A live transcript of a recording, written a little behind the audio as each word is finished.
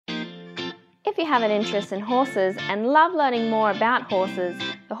If you have an interest in horses and love learning more about horses,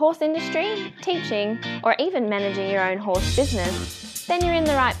 the horse industry, teaching, or even managing your own horse business, then you're in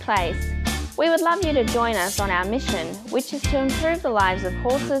the right place. We would love you to join us on our mission, which is to improve the lives of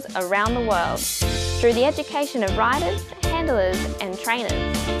horses around the world through the education of riders, handlers, and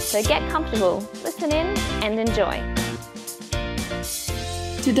trainers. So get comfortable, listen in, and enjoy.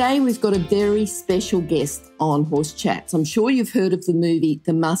 Today we've got a very special guest on Horse Chats. I'm sure you've heard of the movie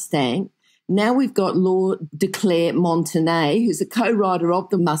The Mustang. Now we've got Laure de Clermont-Tonnerre, who's a co-writer of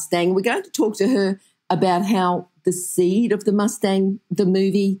The Mustang. We're going to talk to her about how the seed of The Mustang, the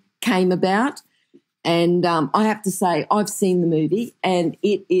movie, came about. And I have to say, I've seen the movie and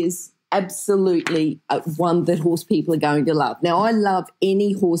it is absolutely one that horse people are going to love. Now, I love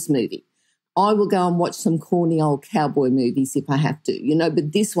any horse movie. I will go and watch some corny old cowboy movies if I have to,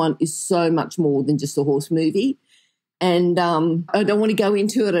 but this one is so much more than just a horse movie. And I don't want to go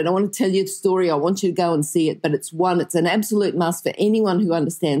into it. I don't want to tell you the story. I want you to go and see it. But it's an absolute must for anyone who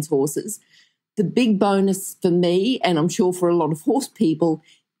understands horses. The big bonus for me, and I'm sure for a lot of horse people,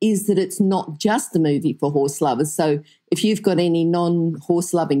 is that it's not just a movie for horse lovers. So if you've got any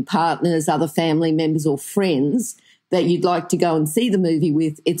non-horse loving partners, other family members or friends that you'd like to go and see the movie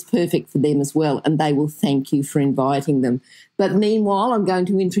with, it's perfect for them as well, and they will thank you for inviting them. But meanwhile, I'm going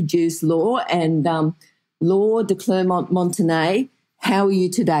to introduce Laure, and Laure de Clermont-Tonnerre. How are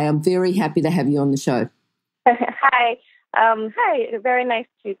you today? I'm very happy to have you on the show. Hi. Hi. Very nice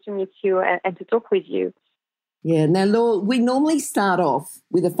to meet you and to talk with you. Yeah. Now, Laure, we normally start off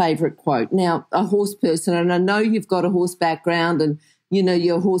with a favourite quote. Now, a horse person, and I know you've got a horse background and,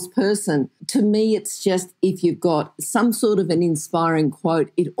 you're a horse person. To me, it's just if you've got some sort of an inspiring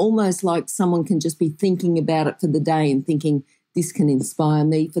quote, it almost like someone can just be thinking about it for the day and thinking, this can inspire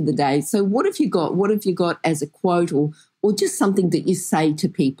me for the day. So what have you got? What have you got as a quote or just something that you say to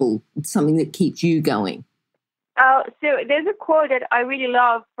people, something that keeps you going? So there's a quote that I really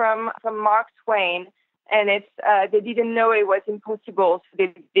love from Mark Twain, and it's, they didn't know it was impossible, so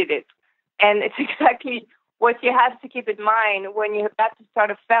they did it. And it's exactly what you have to keep in mind when you're about to start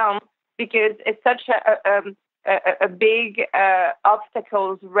a film, because it's such a big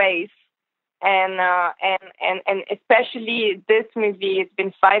obstacles race. And especially this movie, it's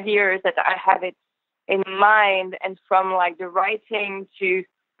been 5 years that I have it in mind, and from like the writing to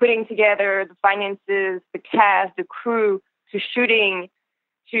putting together the finances, the cast, the crew, to shooting,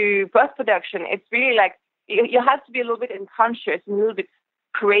 to post-production, it's really like you have to be a little bit unconscious and a little bit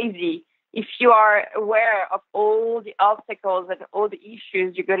crazy. If you are aware of all the obstacles and all the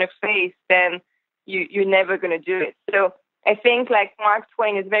issues you're going to face, then you're never going to do it. So I think like Mark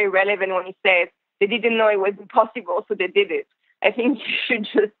Twain is very relevant when he says they didn't know it was impossible, so they did it. I think you should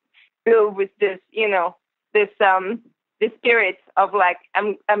just go with this, this spirit of like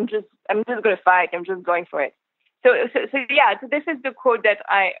I'm just going to fight. I'm just going for it. So yeah. So this is the quote that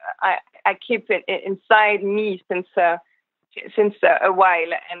I keep it inside me since a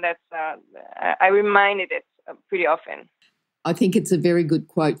while, and that's I reminded it pretty often. I think it's a very good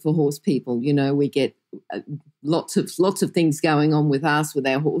quote for horse people. We get lots of things going on with us, with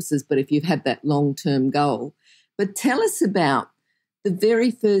our horses, but if you've had that long-term goal. But tell us about the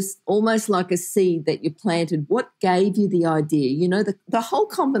very first, almost like a seed that you planted. What gave you the idea? The whole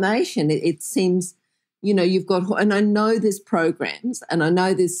combination, it seems, you've got, and I know there's programs and I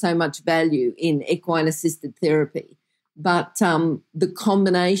know there's so much value in equine-assisted therapy, but the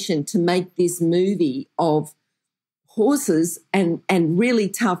combination to make this movie of horses and really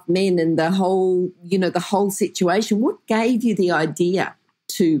tough men and the whole situation. What gave you the idea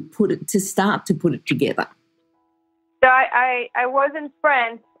to start to put it together? So I was in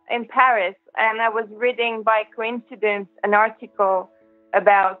France, in Paris, and I was reading by coincidence an article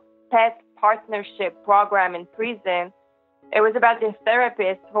about pet partnership program in prison. It was about these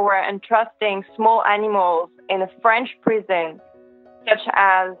therapists who were entrusting small animals in a French prison, such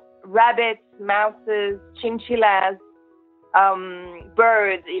as rabbits, mouses, chinchillas,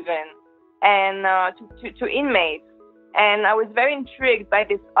 birds even, and to inmates. And I was very intrigued by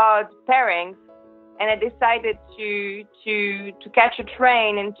these odd pairings, and I decided to catch a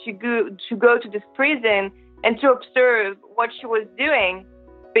train and to go to this prison and to observe what she was doing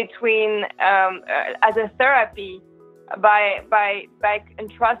between as a therapy by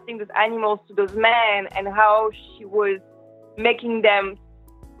entrusting those animals to those men, and how she was making them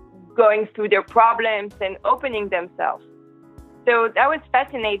going through their problems and opening themselves. So that was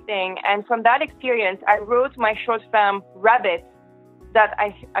fascinating. And from that experience, I wrote my short film, Rabbit, that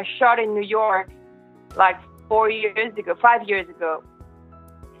I shot in New York like 5 years ago.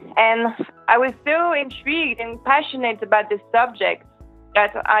 And I was so intrigued and passionate about this subject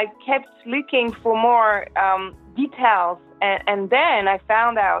that I kept looking for more details, and then I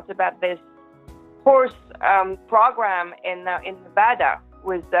found out about this horse program in Nevada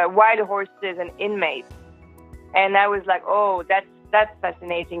with wild horses and inmates, and I was like, oh, that's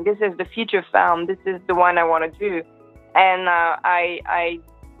fascinating. This is the feature film. This is the one I want to do, and I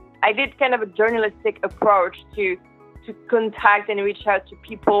did kind of a journalistic approach to contact and reach out to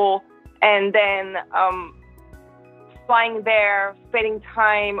people, and then flying there, spending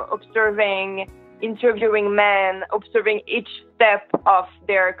time observing, interviewing men, observing each step of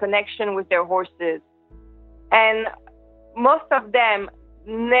their connection with their horses. And most of them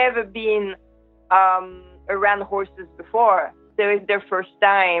never been around horses before. So it's their first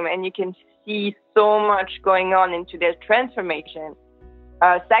time, and you can see so much going on into their transformation,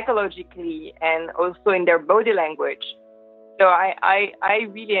 psychologically and also in their body language. So I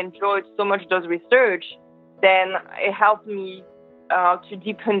really enjoyed so much those research. Then it helped me to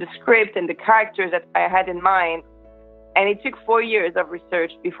deepen the script and the characters that I had in mind. And it took 4 years of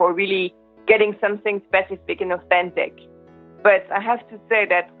research before really getting something specific and authentic. But I have to say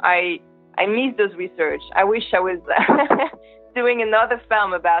that I miss those research. I wish I was doing another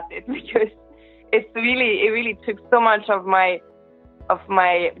film about it, because it really took so much of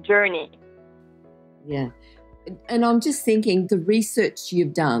my journey. Yeah. And I'm just thinking, the research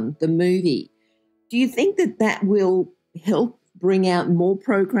you've done, the movie, do you think that will help bring out more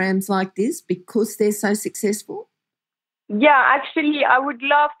programs like this because they're so successful? Yeah, actually, I would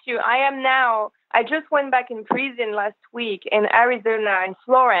love to. I just went back in prison last week in Arizona, in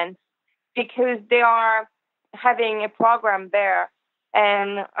Florence, because they are having a program there.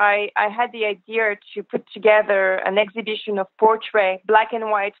 And I had the idea to put together an exhibition of black and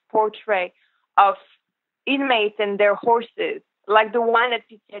white portrait of inmates and their horses, like the one that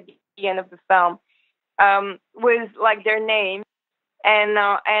you see at the end of the film, with like their names, and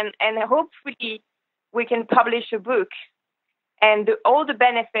hopefully we can publish a book, and all the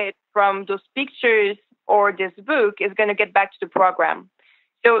benefits from those pictures or this book is going to get back to the program.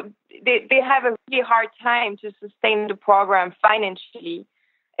 So they have a really hard time to sustain the program financially.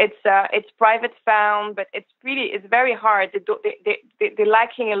 It's private found, but it's very hard. They're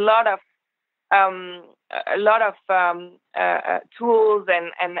lacking a lot of tools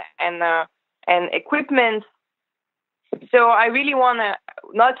and equipment. So I really want to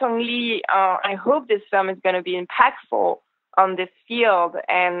not only I hope this film is going to be impactful on this field,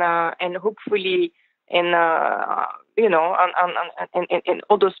 and hopefully in in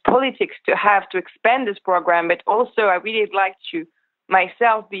all those politics to expand this program, but also I really like to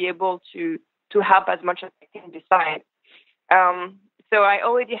myself be able to help as much as I can decide. So I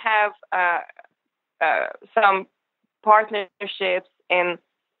already have some partnerships in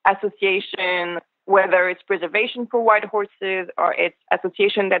association, whether it's Preservation for Wild Horses or it's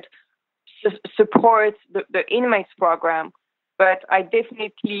association that supports the inmates program. But I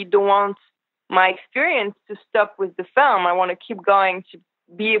definitely don't want my experience to stop with the film. I want to keep going to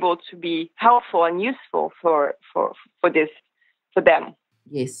be able to be helpful and useful for them.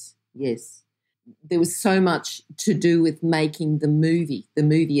 Yes. There was so much to do with making the movie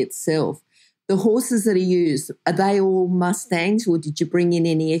itself. The horses that are used, are they all Mustangs, or did you bring in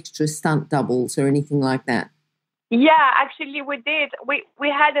any extra stunt doubles or anything like that? Yeah, actually we did. We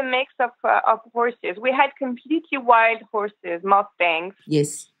had a mix of horses. We had completely wild horses, Mustangs.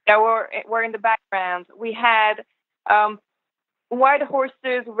 Yes. That were in the background. We had wild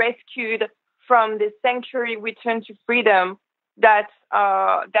horses rescued from the sanctuary Return to Freedom that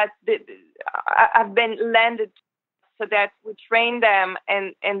have been landed, so that we trained them,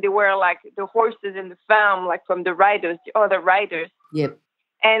 and they were like the horses in the film, like from the other riders. Yep.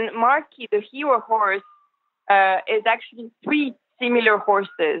 And Marky, the hero horse, is actually 3 similar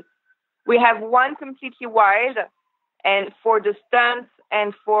horses. We have one completely wild, and for the stunts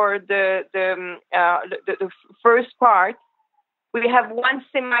and for the first part, we have one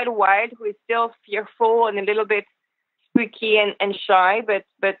semi-wild who is still fearful and a little bit spooky and shy, but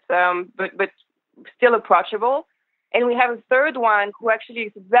still approachable. And we have a third one who actually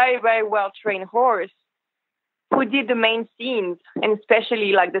is a very, very well-trained horse who did the main scenes, and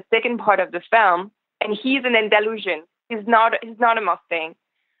especially like the second part of the film. And he's an Andalusian. He's not a Mustang.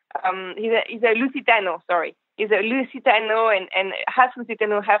 He's a Lusitano. Sorry, he's a Lusitano and half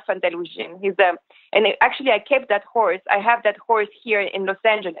Lusitano, half Andalusian. And actually I kept that horse. I have that horse here in Los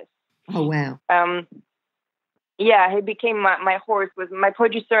Angeles. Oh wow. Yeah, he became my horse. Was my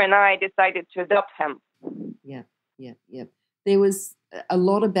producer and I decided to adopt him. Yeah. There was a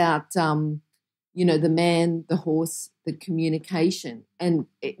lot about the man, the horse, the communication, and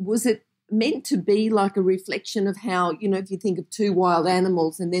was it meant to be like a reflection of how, if you think of two wild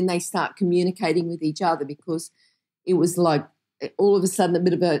animals and then they start communicating with each other, because it was like all of a sudden a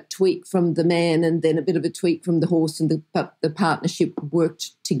bit of a tweak from the man and then a bit of a tweak from the horse, and the partnership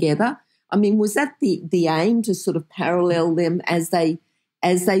worked together. I mean, was that the aim, to sort of parallel them as they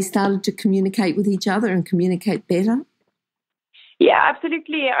started to communicate with each other and communicate better? Yeah,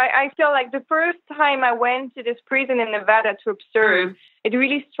 absolutely. I feel like the first time I went to this prison in Nevada to observe, it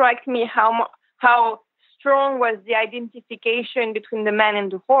really struck me how strong was the identification between the man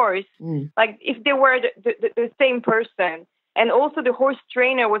and the horse. Like if they were the same person. And also the horse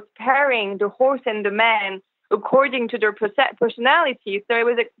trainer was pairing the horse and the man according to their personality. So it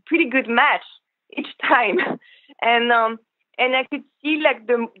was a pretty good match each time. And I could see like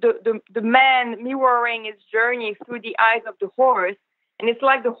the man mirroring his journey through the eyes of the horse. And it's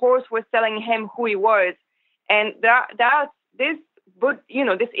like the horse was telling him who he was. And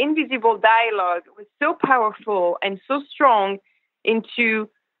this invisible dialogue was so powerful and so strong into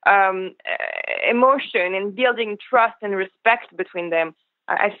emotion and building trust and respect between them.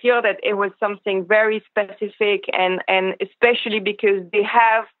 I feel that it was something very specific, and especially because they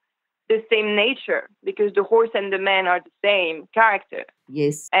have the same nature, because the horse and the man are the same character.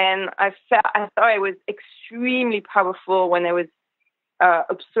 Yes. And I thought it was extremely powerful when I was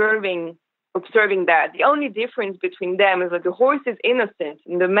observing that. The only difference between them is that the horse is innocent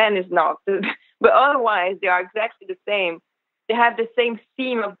and the man is not. But otherwise, they are exactly the same. They have the same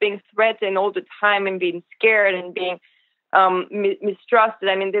theme of being threatened all the time and being scared and being mistrusted.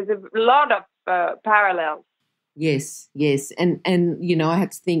 I mean, there's a lot of parallels. Yes. And I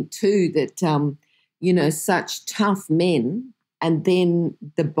have to think too that, such tough men, and then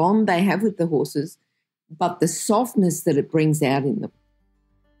the bond they have with the horses, but the softness that it brings out in them.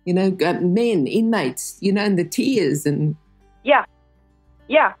 Men, inmates, and the tears and... Yeah.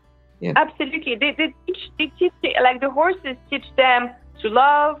 Absolutely. They teach, like the horses teach them to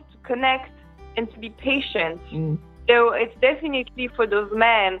love, to connect, and to be patient. So it's definitely for those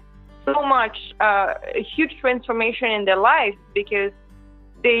men so much a huge transformation in their life, because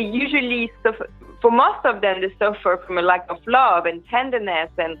they usually suffer, for most of them, they suffer from a lack of love and tenderness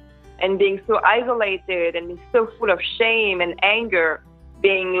and being so isolated and being so full of shame and anger,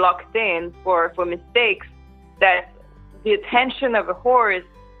 being locked in for mistakes, that the attention of a horse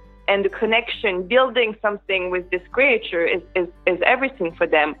and the connection, building something with this creature is everything for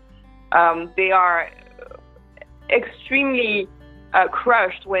them. They are extremely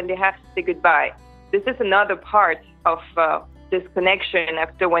crushed when they have to say goodbye. This is another part of this connection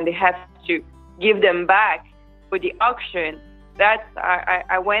after when they have to give them back for the auction.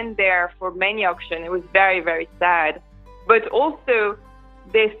 I went there for many auctions. It was very, very sad. But also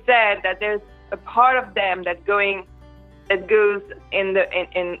they said that there's a part of them that goes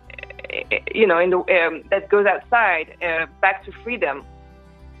that goes outside, back to freedom.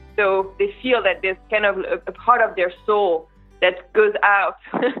 So they feel that there's kind of a part of their soul that goes out,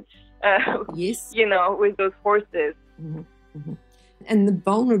 yes, with those horses. Mm-hmm. Mm-hmm. And the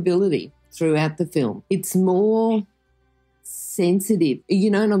vulnerability throughout the film, it's more sensitive,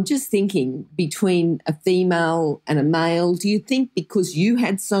 and I'm just thinking between a female and a male. Do you think because you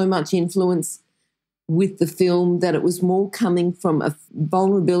had so much influence with the film that it was more coming from a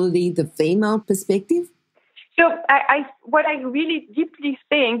vulnerability, the female perspective? So what I really deeply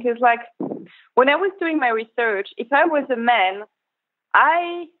think is, like, when I was doing my research, if I was a man,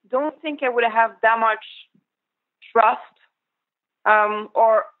 I don't think I would have that much trust,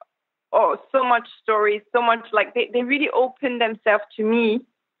 or so much stories, so much, like, they really opened themselves to me.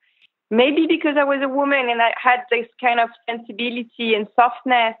 Maybe because I was a woman and I had this kind of sensibility and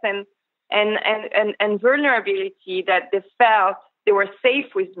softness and vulnerability, that they felt they were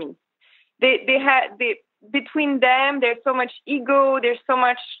safe with me. Between them, there's so much ego, there's so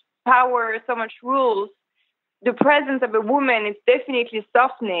much power, so much rules. The presence of a woman is definitely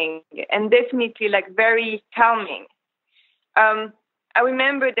softening and definitely, like, very calming. I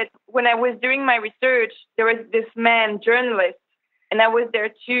remember that when I was doing my research, there was this man journalist, and I was there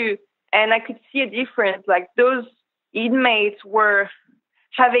too, and I could see a difference. Like, those inmates were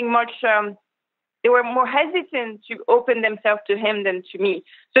having much, they were more hesitant to open themselves to him than to me.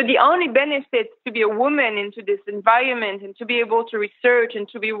 So the only benefit to be a woman into this environment and to be able to research and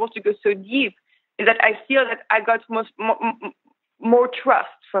to be able to go so deep is that I feel that I got more trust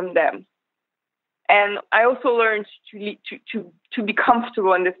from them. And I also learned to be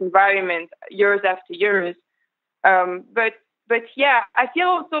comfortable in this environment years after years. But yeah, I feel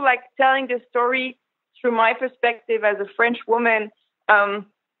also like telling this story through my perspective as a French woman,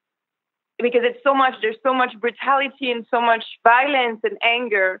 because there's so much brutality and so much violence and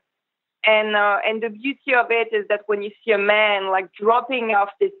anger And the beauty of it is that when you see a man like dropping off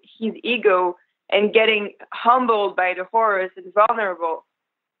his ego and getting humbled by the horse and vulnerable.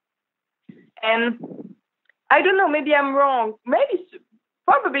 And I don't know, maybe I'm wrong.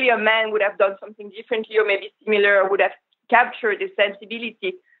 Probably a man would have done something differently, or maybe similar, or would have captured the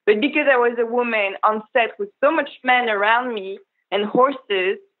sensibility. But because I was a woman on set with so much men around me and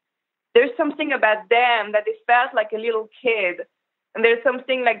horses, there's something about them that they felt like a little kid. And there's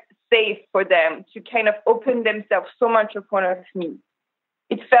something like safe for them to kind of open themselves so much in front of me.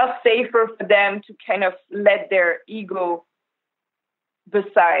 It felt safer for them to kind of let their ego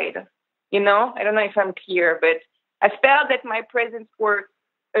beside, I don't know if I'm clear, but I felt that my presence were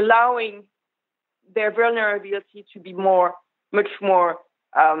allowing their vulnerability to be much more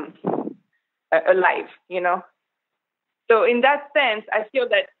alive, So in that sense, I feel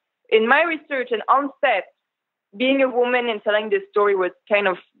that in my research and on set, being a woman and telling this story was kind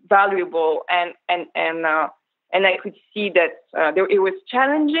of valuable, and I could see that it was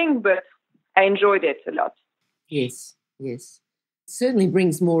challenging, but I enjoyed it a lot. Yes. Certainly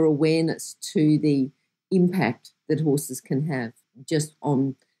brings more awareness to the impact that horses can have just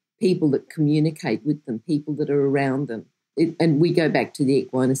on people that communicate with them, people that are around them. And we go back to the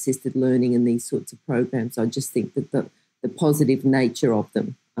equine-assisted learning and these sorts of programs. I just think that the positive nature of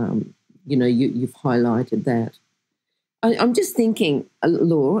them, you've highlighted that. I'm just thinking,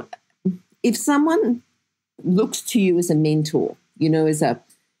 Laure, if someone looks to you as a mentor, as a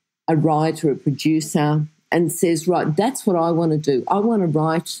writer, a producer, and says, right, that's what I want to do. I want to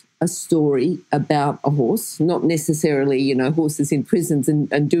write a story about a horse, not necessarily, horses in prisons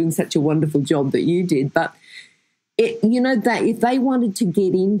and doing such a wonderful job that you did, but, that if they wanted to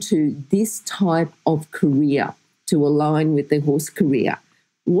get into this type of career to align with their horse career,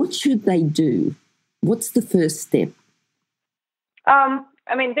 what should they do? What's the first step?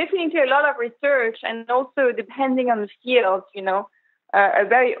 Definitely a lot of research, and also depending on the field,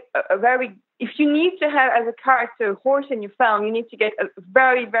 if you need to have as a character a horse in your film, you need to get a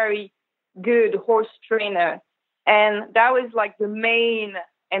very, very good horse trainer. And that was like the main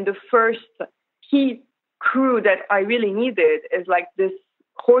and the first key crew that I really needed, is like this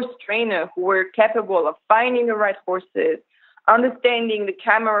horse trainer who were capable of finding the right horses, understanding the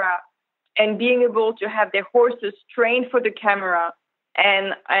camera, and being able to have their horses trained for the camera.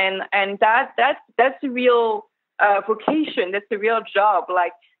 And that's a real vocation. That's a real job.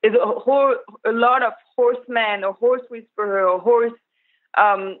 Like, there's a lot of horsemen or horse whisperer or horse,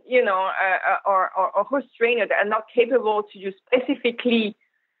 or horse trainer that are not capable to use specifically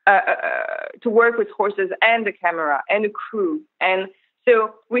to work with horses and the camera and the crew. And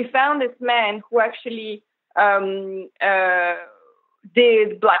so we found this man who actually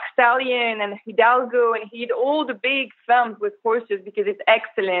did Black Stallion and Hidalgo, and he did all the big films with horses because it's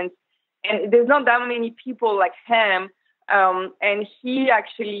excellent. And there's not that many people like him. And he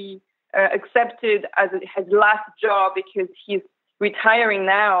actually accepted as his last job, because he's retiring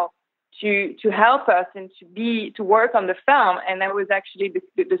now, to help us and to work on the film. And that was actually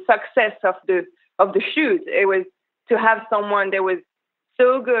the success of the shoot. It was to have someone that was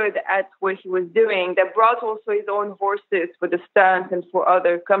so good at what he was doing, that brought also his own horses for the stunts and for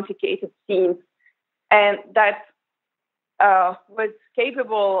other complicated scenes, and that was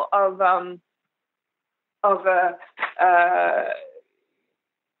capable of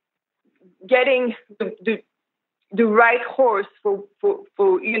getting the right horse for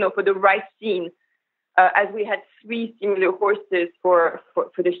the right scene, as we had 3 similar horses for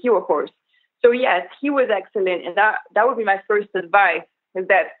the hero horse. So yes, he was excellent, and that would be my first advice, is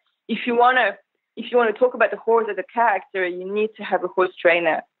that if you want to talk about the horse as a character, you need to have a horse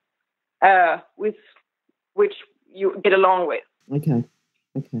trainer with which you get along with. Okay,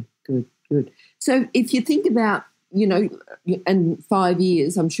 good. So if you think about, in 5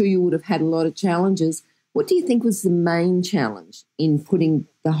 years, I'm sure you would have had a lot of challenges. What do you think was the main challenge in putting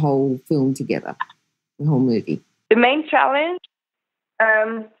the whole film together, the whole movie? The main challenge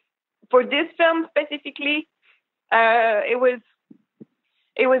for this film specifically, it was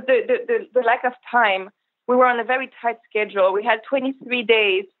the lack of time. We were on a very tight schedule. We had 23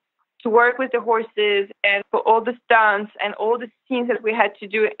 days to work with the horses and for all the stunts and all the scenes that we had to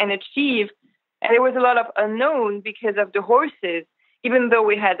do and achieve. And there was a lot of unknown because of the horses. Even though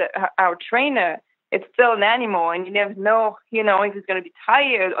we had our trainer, it's still an animal, and you never know, if it's going to be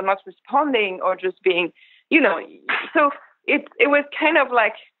tired or not responding or just being, So it was kind of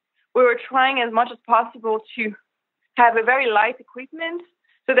like we were trying as much as possible to have a very light equipment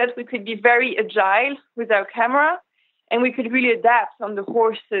so that we could be very agile with our camera, and we could really adapt on the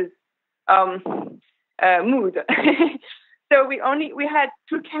horse's mood. So we had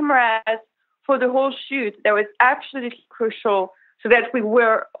 2 cameras for the whole shoot. That was absolutely crucial, so that we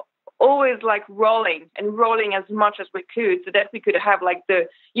were always like rolling as much as we could, so that we could have like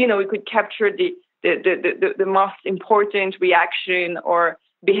we could capture the most important reaction or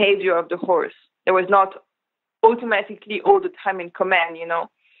behavior of the horse. There was not automatically all the time in command,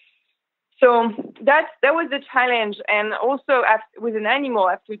 So that was the challenge. And also with an animal,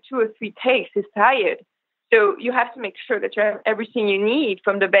 after 2 or 3 takes, it's tired. So you have to make sure that you have everything you need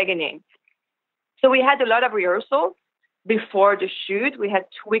from the beginning. So we had a lot of rehearsals before the shoot. We had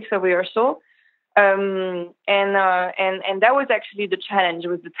 2 weeks of rehearsal. And that was actually the challenge,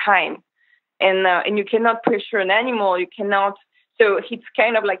 with the time. And you cannot pressure an animal. You cannot. So it's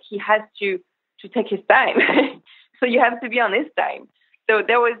kind of like he has to take his time. So you have to be on his time. So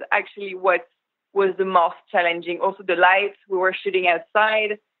that was actually what was the most challenging. Also the lights. We were shooting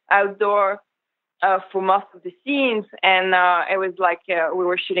outdoor for most of the scenes. And it was like we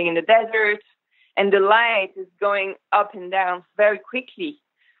were shooting in the desert. And the light is going up and down very quickly.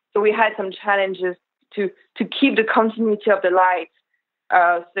 So we had some challenges to keep the continuity of the light.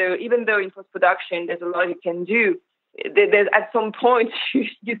 So even though in post-production there's a lot you can do, there's at some point you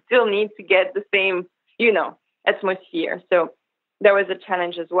still need to get the same, atmosphere. So there was a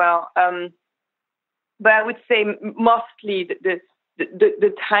challenge as well. But I would say mostly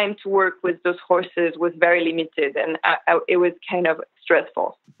the time to work with those horses was very limited, and it was kind of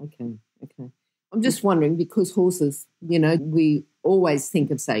stressful. Okay. I'm just wondering, because horses, we always think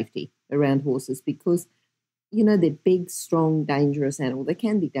of safety around horses because, they're big, strong, dangerous animals. They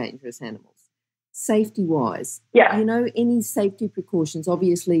can be dangerous animals. Safety-wise, any safety precautions?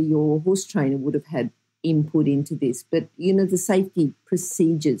 Obviously, your horse trainer would have had input into this, but, the safety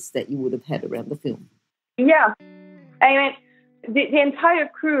procedures that you would have had around the film. Yeah. I mean, the entire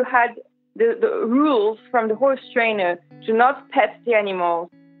crew had the rules from the horse trainer to not pet the animals,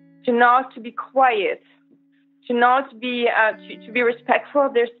 to be quiet, to not be to be respectful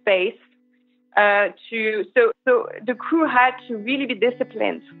of their space. So the crew had to really be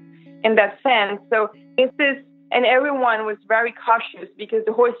disciplined in that sense. So and everyone was very cautious because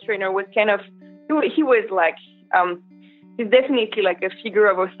the horse trainer was kind of, he was like, he's definitely like a figure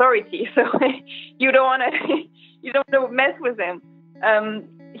of authority. So you don't want to mess with him.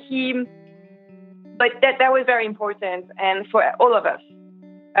 But that was very important, and for all of us.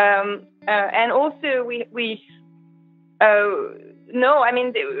 And also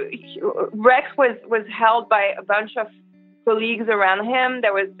Rex was held by a bunch of colleagues around him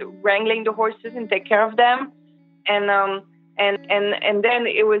that was wrangling the horses and take care of them. And then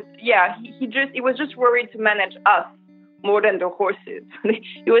it was, he was just worried to manage us more than the horses.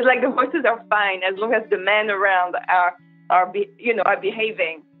 It was like the horses are fine as long as the men around are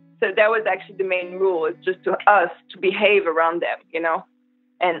behaving. So that was actually the main rule, is just to us to behave around them,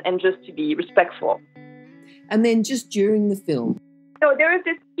 and just to be respectful. And then just during the film. So there is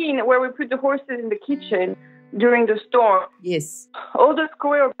this scene where we put the horses in the kitchen during the storm. Yes. All the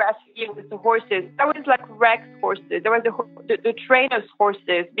choreography with the horses, that was like Rex horses. That was the trainer's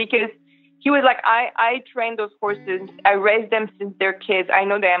horses, because he was like, I trained those horses. I raised them since they're kids. I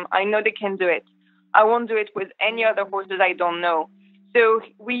know them. I know they can do it. I won't do it with any other horses I don't know. So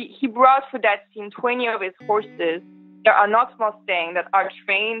he brought for that scene 20 of his horses that are not Mustang, that are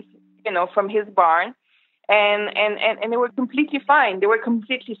trained, from his barn. And they were completely fine. They were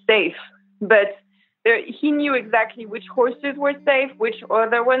completely safe. But he knew exactly which horses were safe, which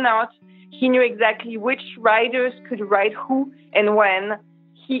other were not. He knew exactly which riders could ride who and when.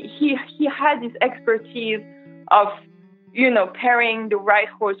 He had this expertise of, pairing the right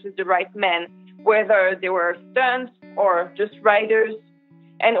horse with the right man, whether they were stunts or just riders.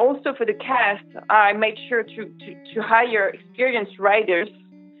 And also for the cast, I made sure to hire experienced riders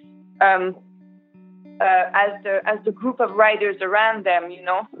as the group of riders around them,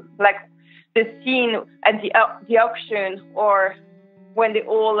 like the scene at the auction, or when they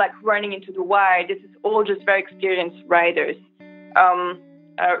all like running into the wire. This is all just very experienced riders.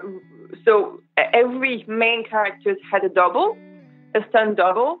 So every main character had a stunt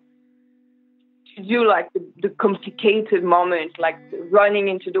double, to do like the complicated moments, like running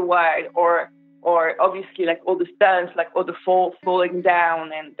into the wire, or obviously like all the stunts, like all the falling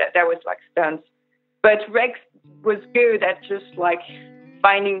down, and that was like stunts. But Rex was good at just like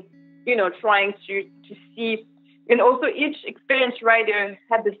finding, trying to see, and also each experienced rider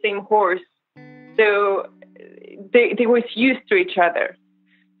had the same horse, so they were used to each other.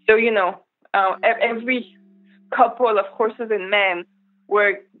 So every couple of horses and men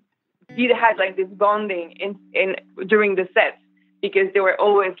did have like this bonding in during the set, because they were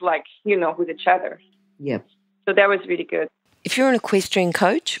always like with each other. Yep. So that was really good. If you're an equestrian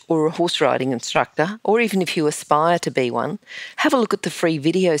coach or a horse riding instructor, or even if you aspire to be one, have a look at the free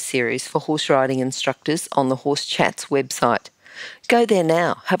video series for horse riding instructors on the Horse Chats website. Go there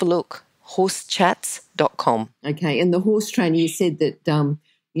now, have a look, horsechats.com. Okay, and the horse trainer, you said that,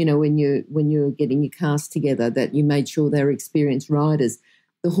 when you're getting your cast together, that you made sure they were experienced riders.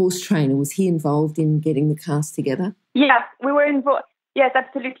 The horse trainer, was he involved in getting the cast together? Yeah, we were involved. Yes,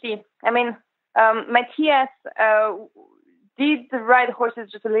 absolutely. I mean, Matthias did ride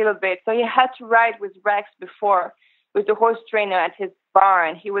horses just a little bit. So he had to ride with Rex before, with the horse trainer at his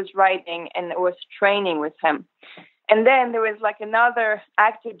barn. He was riding and was training with him. And then there was like another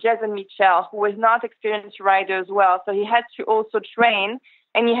actor, Jason Mitchell, who was not experienced rider as well. So he had to also train,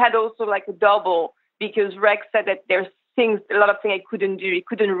 and he had also like a double, because Rex said that there's a lot of things he couldn't do. He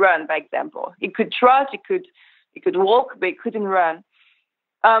couldn't run, by example. He could trot, he could walk, but he couldn't run.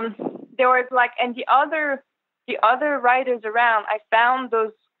 There was like, and the other riders around, I found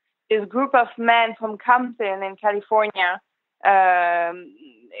this group of men from Compton in California.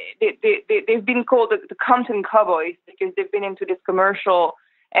 They've been called the Compton Cowboys, because they've been into this commercial,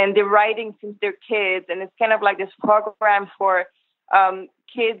 and they're riding since they're kids, and it's kind of like this program for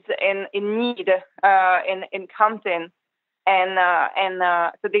kids in need in Compton, and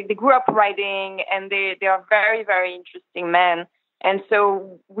so they grew up riding, and they are very, very interesting men. And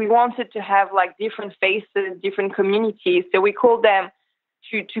so we wanted to have like different faces, different communities. So we called them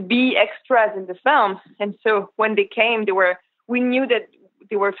to be extras in the film. And so when they came, we knew that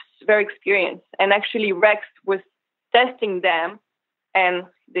they were very experienced. And actually Rex was testing them, and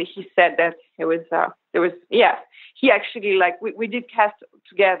he said that he actually, like, we did cast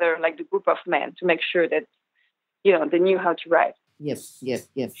together like the group of men to make sure that, they knew how to ride. Yes.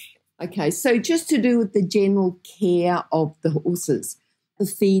 Okay, so just to do with the general care of the horses, the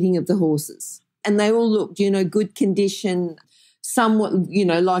feeding of the horses, and they all looked, good condition, somewhat,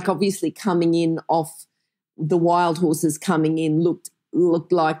 like obviously coming in off the wild horses coming in looked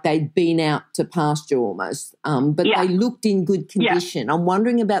like they'd been out to pasture almost, but They looked in good condition. Yeah. I'm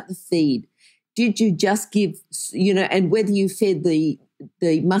wondering about the feed. Did you just give, and whether you fed the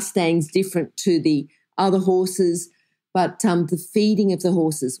Mustangs different to the other horses? But the feeding of the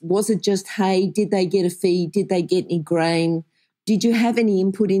horses, was it just hay? Did they get a feed? Did they get any grain? Did you have any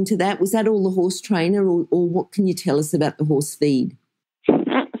input into that? Was that all the horse trainer, or what can you tell us about the horse feed? So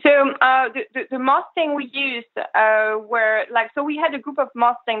the Mustang we used so we had a group of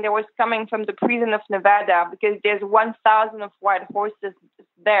Mustang that was coming from the prison of Nevada, because there's 1,000 of wild horses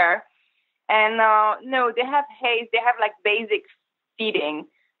there. And no, they have hay. They have like basic feeding.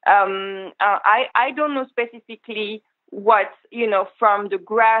 I don't know specifically what, from the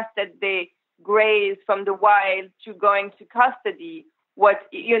grass that they graze from the wild to going to custody, they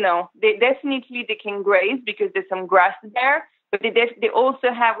can graze because there's some grass there, but they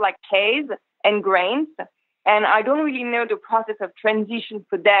also have like hay and grains. And I don't really know the process of transition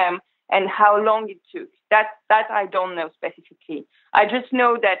for them and how long it took. That I don't know specifically. I just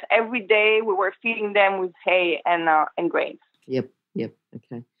know that every day we were feeding them with hay and grains. Yep.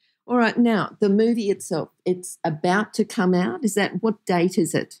 Okay. All right. Now, the movie itself, it's about to come out. What date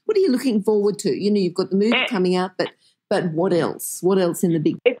is it? What are you looking forward to? You've got the movie coming out, but what else? What else in the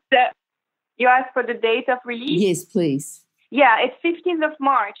big? You asked for the date of release? Yes, please. Yeah, it's 15th of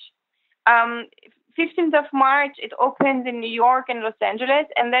March. 15th of March, it opens in New York and Los Angeles,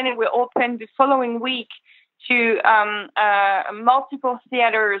 and then it will open the following week to multiple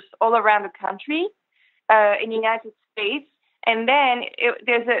theaters all around the country in the United States. And then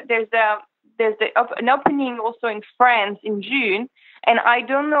there's an opening also in France in June. And I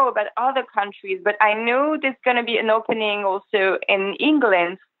don't know about other countries, but I know there's going to be an opening also in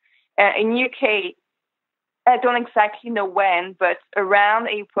England, in UK. I don't exactly know when, but around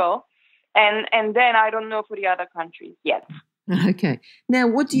April. And then I don't know for the other countries yet. Okay. Now,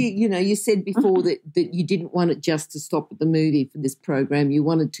 what do you said before that you didn't want it just to stop at the movie for this program. You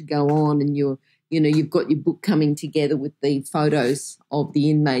wanted to go on, and you've got your book coming together with the photos of the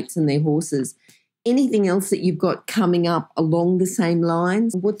inmates and their horses. Anything else that you've got coming up along the same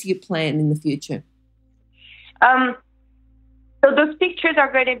lines? What do you plan in the future? So those pictures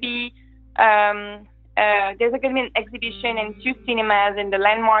are going to be, there's going to be an exhibition in 2 cinemas, in the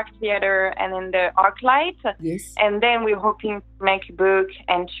Landmark Theatre and in the ArcLight. Yes. And then we're hoping to make a book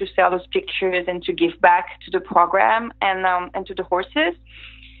and to sell those pictures and to give back to the program and to the horses.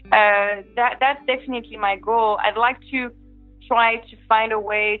 That's definitely my goal. I'd like to try to find a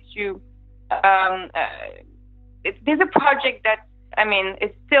way to. There's a project that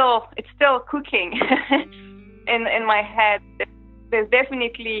it's still cooking in my head. There's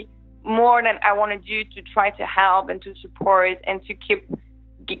definitely more than I want to do to try to help and to support and to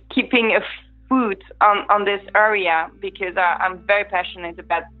keeping a foot on this area, because I'm very passionate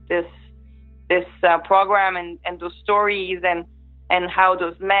about this program and those stories and how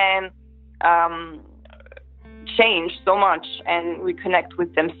those men change so much and reconnect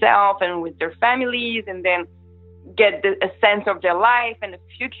with themselves and with their families, and then get a sense of their life and the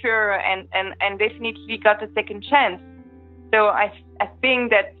future, and definitely got a second chance. So I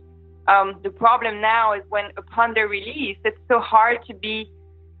think that the problem now is when upon their release, it's so hard to be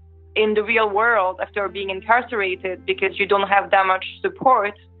in the real world after being incarcerated, because you don't have that much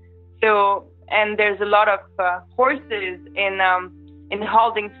support. So, and there's a lot of horses in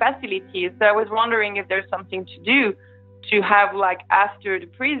holding facilities. So I was wondering if there's something to do to have, like, after the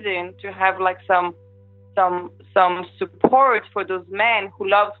prison, to have like some support for those men who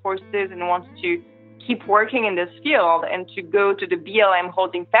love horses and wants to keep working in this field, and to go to the BLM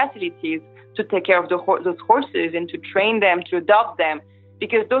holding facilities to take care of those horses and to train them, to adopt them,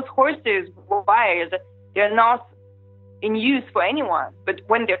 because those horses, wild, they're not in use for anyone, but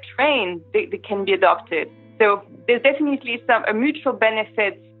when they're trained, they can be adopted. So there's definitely a mutual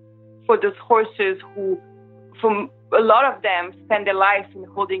benefit for those horses who, from a lot of them, spend their lives in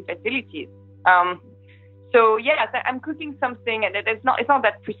holding facilities. So yes, I'm cooking something, and it's not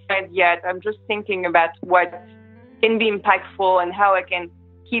that precise yet. I'm just thinking about what can be impactful and how I can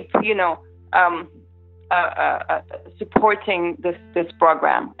keep, supporting this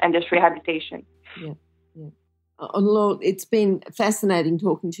program and this rehabilitation. Yeah. Laure, it's been fascinating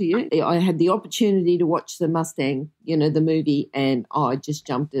talking to you. I had the opportunity to watch the Mustang, the movie, and I just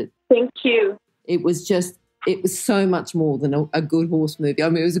jumped it. Thank you. It was so much more than a good horse movie. I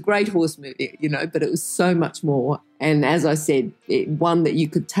mean, it was a great horse movie, but it was so much more. And as I said, one that you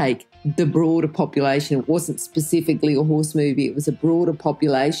could take the broader population. It wasn't specifically a horse movie. It was a broader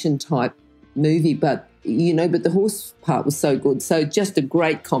population type movie, but the horse part was so good. So just a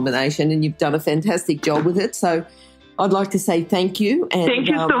great combination, and you've done a fantastic job with it. So I'd like to say thank you. And, thank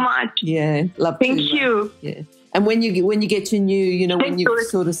you so much. Yeah, love thank to. You. Yeah. And when you get your new, when you've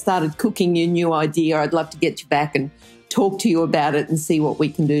sort of started cooking your new idea, I'd love to get you back and talk to you about it and see what we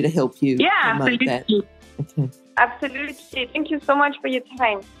can do to help you. Yeah, absolutely. That. Okay. Absolutely. Thank you so much for your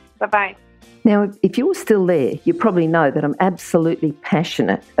time. Bye-bye. Now, if you're still there, you probably know that I'm absolutely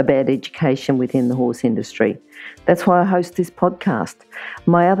passionate about education within the horse industry. That's why I host this podcast.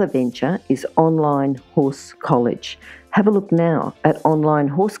 My other venture is Online Horse College. Have a look now at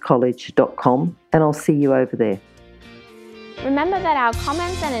onlinehorsecollege.com, and I'll see you over there. Remember that our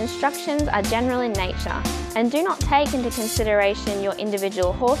comments and instructions are general in nature and do not take into consideration your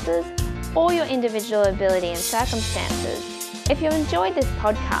individual horses or your individual ability and circumstances. If you enjoyed this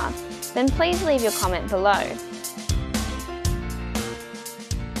podcast, then please leave your comment below.